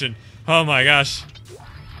vacation. Oh my gosh.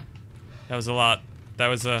 That was a lot. That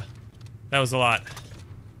was a lot.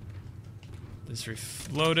 This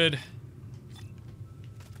reloaded.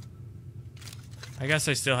 I guess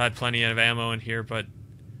I still had plenty of ammo in here, but...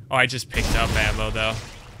 Oh, I just picked up ammo, though.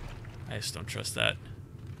 I just don't trust that.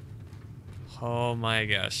 Oh my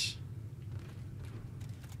gosh.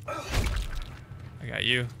 I got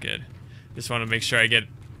you. Good. Just want to make sure I get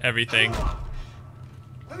everything.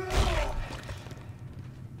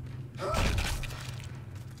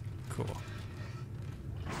 Cool.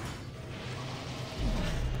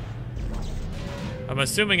 I'm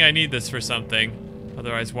assuming I need this for something.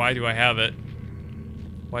 Otherwise, why do I have it?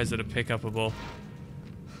 Why is it a pick-upable?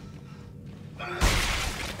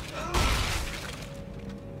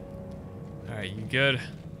 Alright, you good?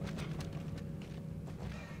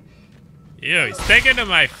 Ew, he's sticking to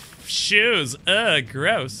my shoes. Ugh,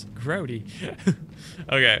 gross. Grody.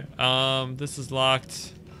 Okay, this is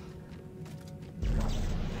locked.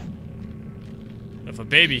 If a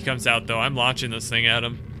baby comes out, though, I'm launching this thing at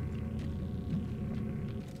him.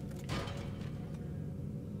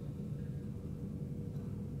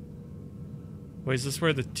 Wait, is this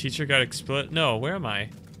where the teacher got exploded? No, where am I?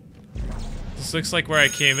 This looks like where I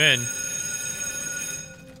came in.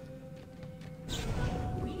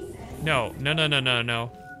 No.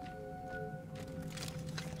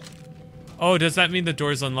 Oh, does that mean the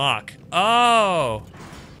doors unlock? Oh!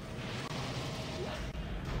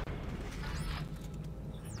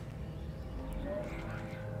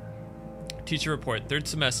 Teacher report, 3rd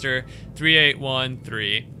semester,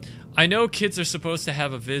 3813. I know kids are supposed to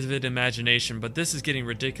have a vivid imagination, but this is getting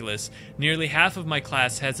ridiculous. Nearly half of my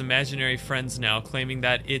class has imaginary friends now, claiming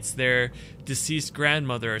that it's their deceased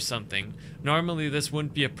grandmother or something. Normally this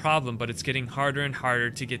wouldn't be a problem, but it's getting harder and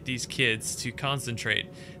harder to get these kids to concentrate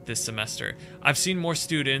this semester. I've seen more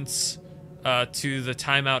students to the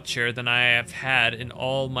timeout chair than I have had in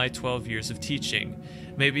all my 12 years of teaching.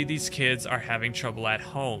 Maybe these kids are having trouble at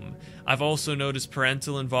home. I've also noticed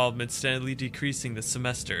parental involvement steadily decreasing this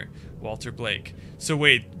semester. Walter Blake. So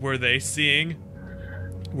wait, were they getting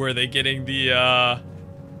the,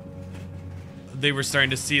 they were starting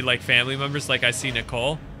to see, like, family members, like I see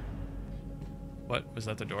Nicole? What? Was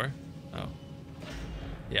that the door? Oh.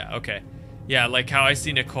 Yeah, okay. Yeah, like how I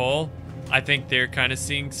see Nicole, I think they're kind of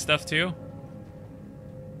seeing stuff too.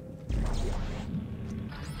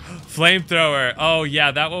 Flamethrower. Oh,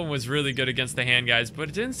 yeah, that one was really good against the hand guys, but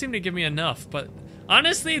it didn't seem to give me enough. But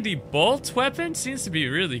honestly, the bolt weapon seems to be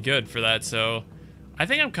really good for that, so I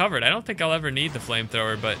think I'm covered. I don't think I'll ever need the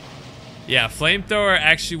flamethrower, but yeah, flamethrower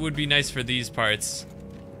actually would be nice for these parts.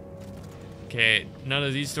 Okay, none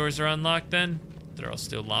of these doors are unlocked then? They're all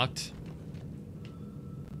still locked.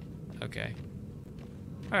 Okay.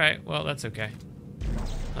 Alright, well, that's okay.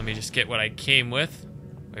 Let me just get what I came with.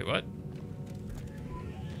 Wait, what?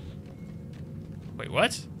 Wait,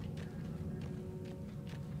 what?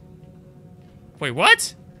 Wait,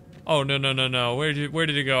 what? Oh, no. Where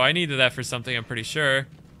did it go? I needed that for something, I'm pretty sure.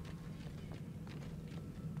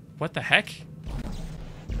 What the heck?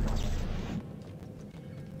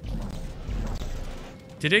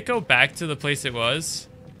 Did it go back to the place it was?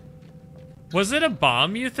 Was it a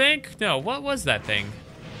bomb, you think? No, what was that thing?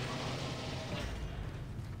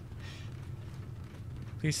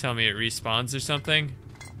 Please tell me it respawns or something.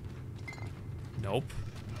 Nope.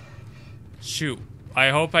 Shoot. I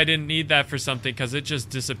hope I didn't need that for something, because it just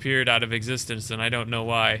disappeared out of existence, and I don't know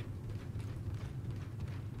why.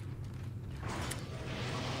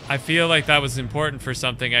 I feel like that was important for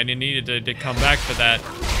something. I needed to come back for that.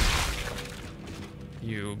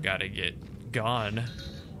 You gotta get gone.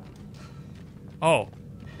 Oh.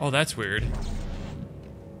 Oh, that's weird.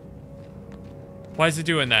 Why is it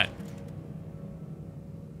doing that?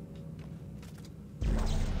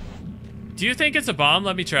 Do you think it's a bomb?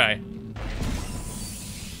 Let me try.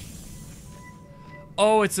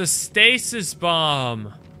 Oh, it's a stasis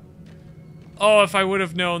bomb. Oh, if I would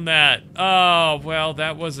have known that. Oh, well,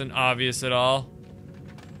 that wasn't obvious at all.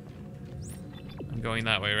 I'm going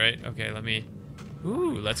that way, right? Okay, let me...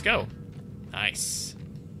 Ooh, let's go. Nice.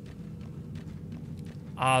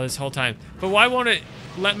 Ah, this whole time. But why won't it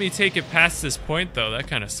let me take it past this point, though? That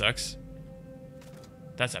kind of sucks.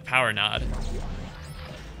 That's a power nod.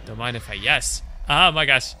 Don't mind if I yes. Oh my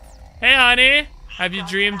gosh. Hey, honey. Have you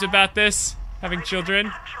dreamed about this? Having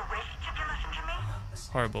children?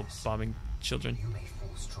 Horrible bombing children. You may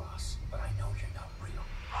fool Strauss, but I know you're not real.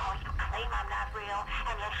 Oh, you claim I'm not real,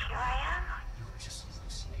 and yet here I am. You're just a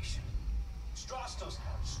hallucination. Strauss knows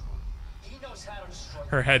how to destroy you. He knows how to destroy you.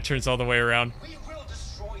 Her head turns all the way around. We will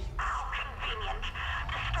destroy you. How convenient.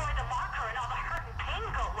 Destroy the marker and all the hurt and pain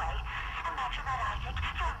go away. Imagine that, Isaac.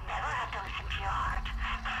 You'll never have to listen to your heart.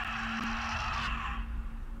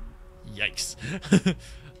 Yikes.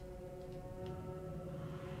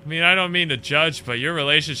 I mean, I don't mean to judge, but your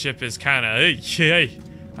relationship is kind of... Hey,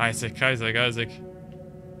 Isaac.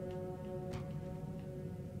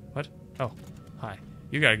 What? Oh, hi.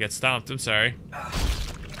 You gotta get stomped. I'm sorry.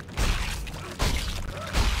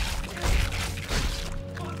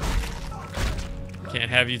 Can't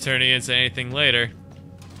have you turning into anything later.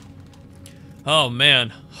 Oh,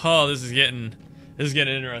 man. Oh, this is getting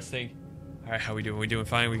interesting. All right, how we doing? We doing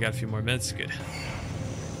fine? We got a few more minutes. Good.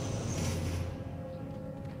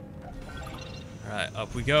 All right,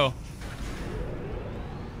 up we go.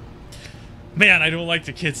 Man, I don't like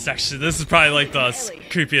the kids section. This is probably like the Ellie,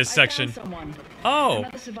 creepiest I section. found someone. Oh,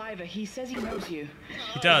 Another survivor. He says he knows you.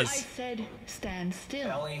 he I does. said stand still.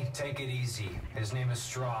 Ellie, take it easy. His name is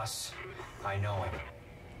Strauss. I know him.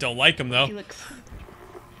 Don't like him He though. looks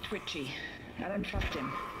twitchy. I don't trust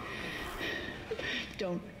him.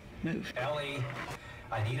 Don't move. Ellie,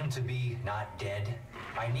 I need him to be not dead.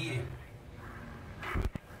 I need him.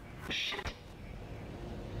 Shit.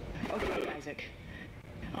 Okay, Isaac.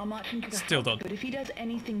 I'll march him to the Still hub, don't. But if he does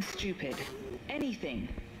anything stupid, anything,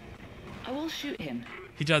 I will shoot him.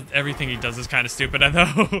 He does everything he does is kind of stupid. I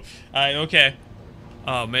know. Okay.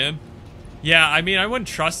 Oh man. Yeah, I mean I wouldn't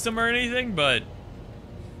trust him or anything, but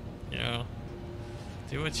you know,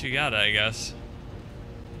 do what you gotta, I guess.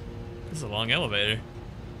 This is a long elevator.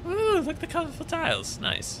 Ooh, look at the colorful tiles.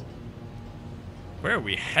 Nice. Where are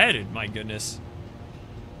we headed? My goodness.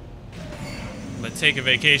 I'm gonna take a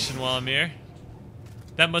vacation while I'm here.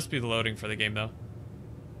 That must be the loading for the game, though.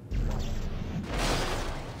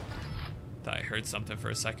 Thought I heard something for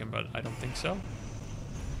a second, but I don't think so.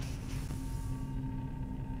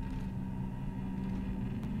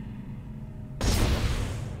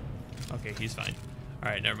 Okay, he's fine.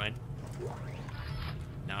 Alright, never mind.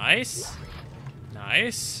 Nice.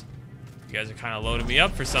 Nice. You guys are kind of loading me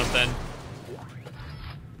up for something.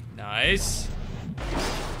 Nice.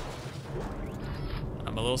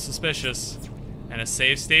 I'm a little suspicious. And a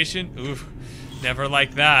save station? Ooh, never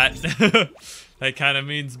like that. That kind of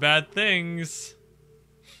means bad things.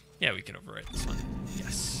 Yeah, we can overwrite this one.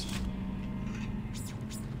 Yes.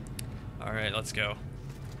 Alright, let's go.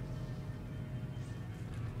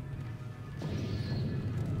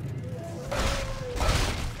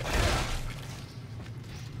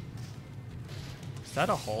 Is that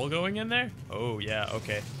a hole going in there? Oh, yeah,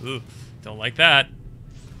 okay. Ooh, don't like that.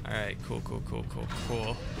 Alright, cool.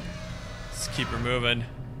 Let's keep her moving.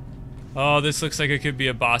 Oh, this looks like it could be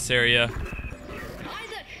a boss area.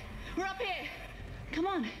 Isaac, we're up here. Come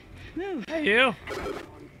on, move. Hey, you.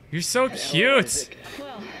 You're so cute.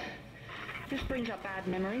 Well, this brings up bad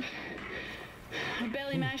memories. I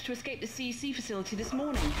barely managed to escape the CEC facility this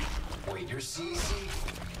morning. Wait, you're CC?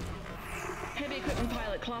 Heavy equipment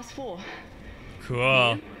pilot, class 4.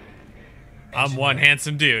 Cool. I'm one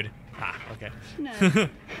handsome dude. Ah, okay. No.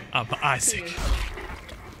 I'm Isaac.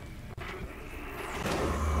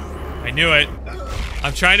 I knew it.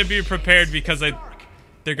 I'm trying to be prepared because they're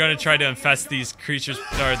gonna try to infest these creatures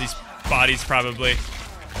or these bodies probably. You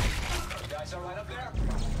guys all right up there?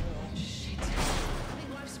 Shit. I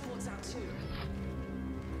think life support's out too.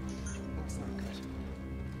 That's not good.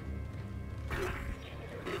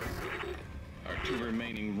 Our two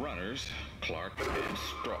remaining runners, Clark and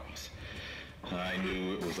Strauss. I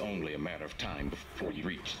knew it was only a matter of time before you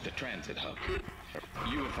reached the transit hub.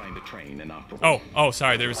 You will find the train inoperable. Oh,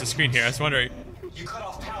 sorry, there was a screen here. I was wondering. You cut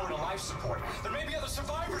off power to life support. There may be other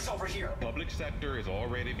survivors over here. Public sector is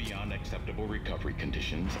already beyond acceptable recovery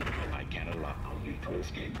conditions. I can't allow you to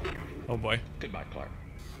escape. Oh boy. Goodbye, Clark.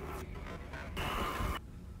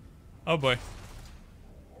 Oh boy.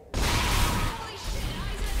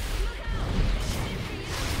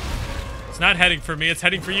 It's not heading for me, it's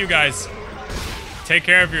heading for you guys. Take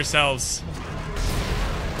care of yourselves.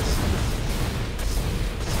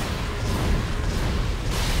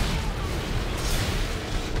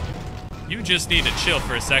 You just need to chill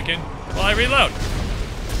for a second while I reload.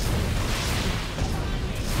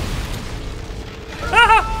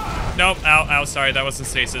 Ah! Nope, ow, sorry, that wasn't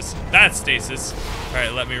stasis. That's stasis.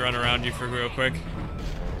 Alright, let me run around you for real quick.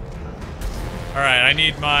 Alright, I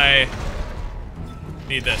need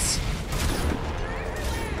this.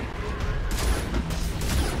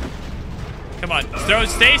 Come on, throw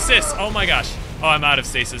stasis! Oh my gosh. Oh, I'm out of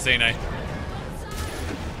stasis, ain't I?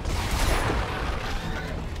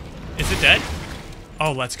 Is it dead?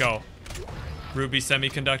 Oh, let's go. Ruby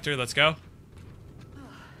semiconductor, let's go.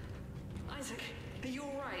 Isaac, are you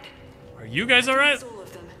alright? Are you guys alright? That's all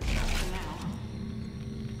of them. For now.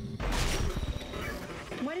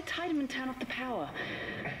 Why did Tiedemann turn off the power?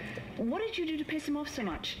 What did you do to piss him off so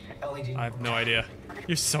much? LED. I have no idea.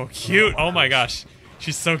 You're so cute. Oh my gosh.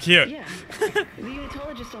 She's so cute. Yeah. The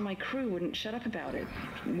unitologist on my crew wouldn't shut up about it.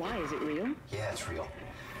 Why? Is it real? Yeah, it's real.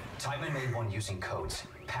 Tiedemann made one using codes,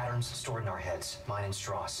 patterns stored in our heads, mine and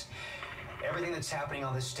Strauss. Everything that's happening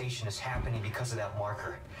on this station is happening because of that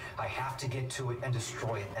marker. I have to get to it and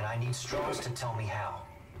destroy it, and I need Strauss to tell me how.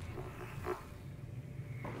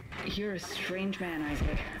 You're a strange man,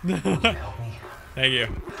 Isaac. Help me. Thank you.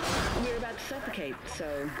 We're about to suffocate,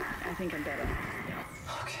 so I think I'm better.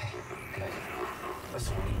 Okay, good.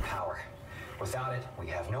 Listen, we need power. Without it, we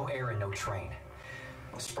have no air and no train.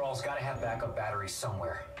 Sprawl's gotta have backup batteries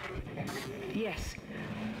somewhere. Yes.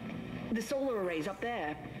 The solar array's up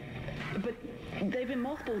there. But they've been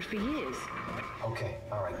mothballed for years. Okay,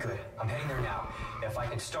 alright, good. I'm heading there now. If I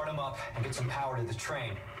can start them up and get some power to the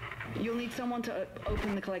train. You'll need someone to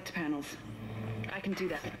open the collector panels. I can do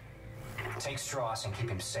that. Take Strauss and keep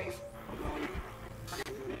him safe.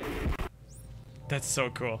 That's so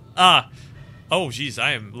cool. Ah! Oh, geez,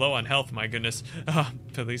 I am low on health, my goodness.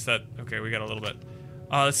 At least that... Okay, we got a little bit.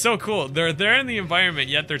 It's so cool. They're in the environment,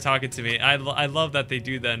 yet they're talking to me. I love that they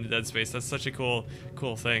do that in Dead Space. That's such a cool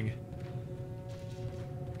thing.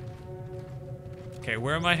 Okay,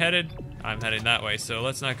 where am I headed? I'm heading that way, so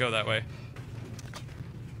let's not go that way.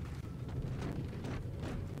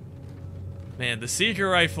 Man, the Seeker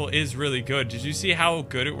rifle is really good. Did you see how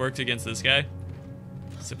good it worked against this guy?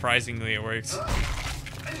 Surprisingly, it works.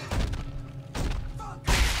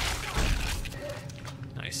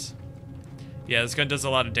 Nice. Yeah, this gun does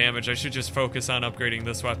a lot of damage. I should just focus on upgrading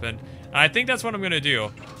this weapon. I think that's what I'm gonna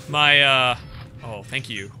do. My, oh,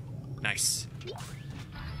 thank you. Nice.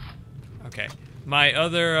 Okay. My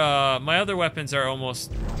other weapons are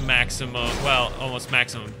almost maximum, well, almost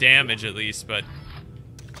maximum damage at least, but...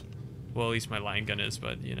 Well, at least my line gun is,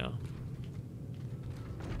 but, you know.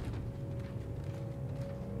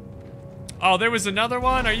 Oh, there was another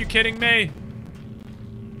one? Are you kidding me?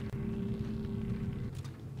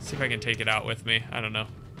 See if I can take it out with me. I don't know.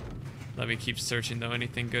 Let me keep searching, though.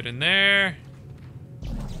 Anything good in there?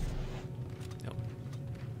 Nope.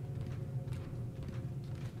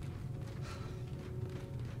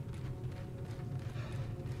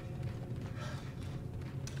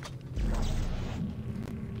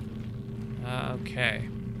 Okay.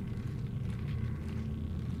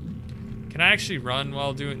 Can I actually run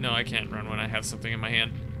while doing... No, I can't run when I have something in my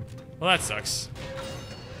hand. Well, that sucks.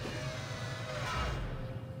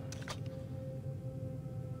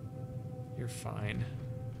 You're fine.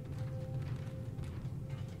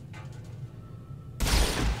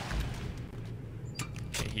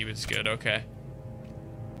 Okay, he was good, okay.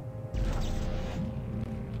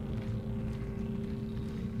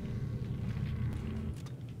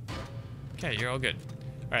 Okay, you're all good.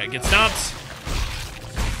 Alright, get stomped.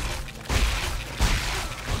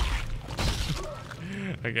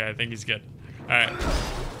 Okay, I think he's good. Alright.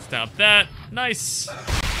 Stomp that. Nice.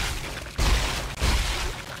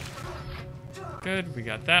 Good, we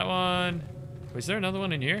got that one. Was there another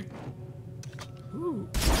one in here? Ooh.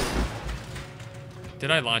 Did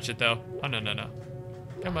I launch it though? Oh, no, no, no.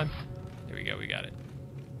 Come on. There we go, we got it.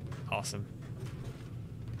 Awesome.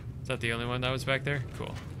 Is that the only one that was back there?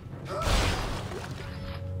 Cool.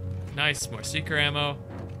 Nice, more seeker ammo.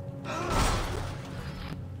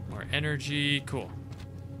 More energy, cool.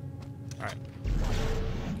 Alright.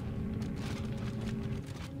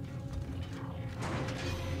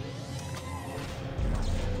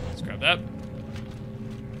 Let's grab that.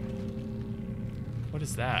 What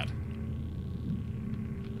is that?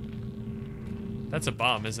 That's a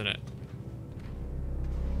bomb, isn't it?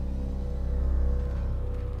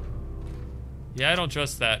 Yeah, I don't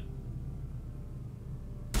trust that.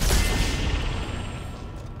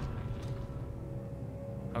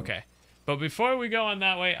 Okay. But before we go on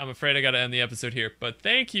that way, I'm afraid I gotta end the episode here. But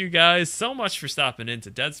thank you guys so much for stopping into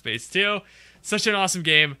Dead Space 2. Such an awesome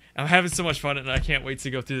game. I'm having so much fun, and I can't wait to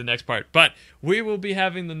go through the next part. But we will be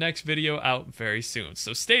having the next video out very soon.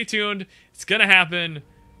 So stay tuned. It's gonna happen.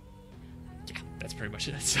 Yeah, that's pretty much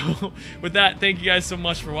it. So with that, thank you guys so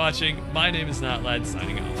much for watching. My name is NotLad,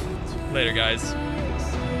 signing off. Later, guys.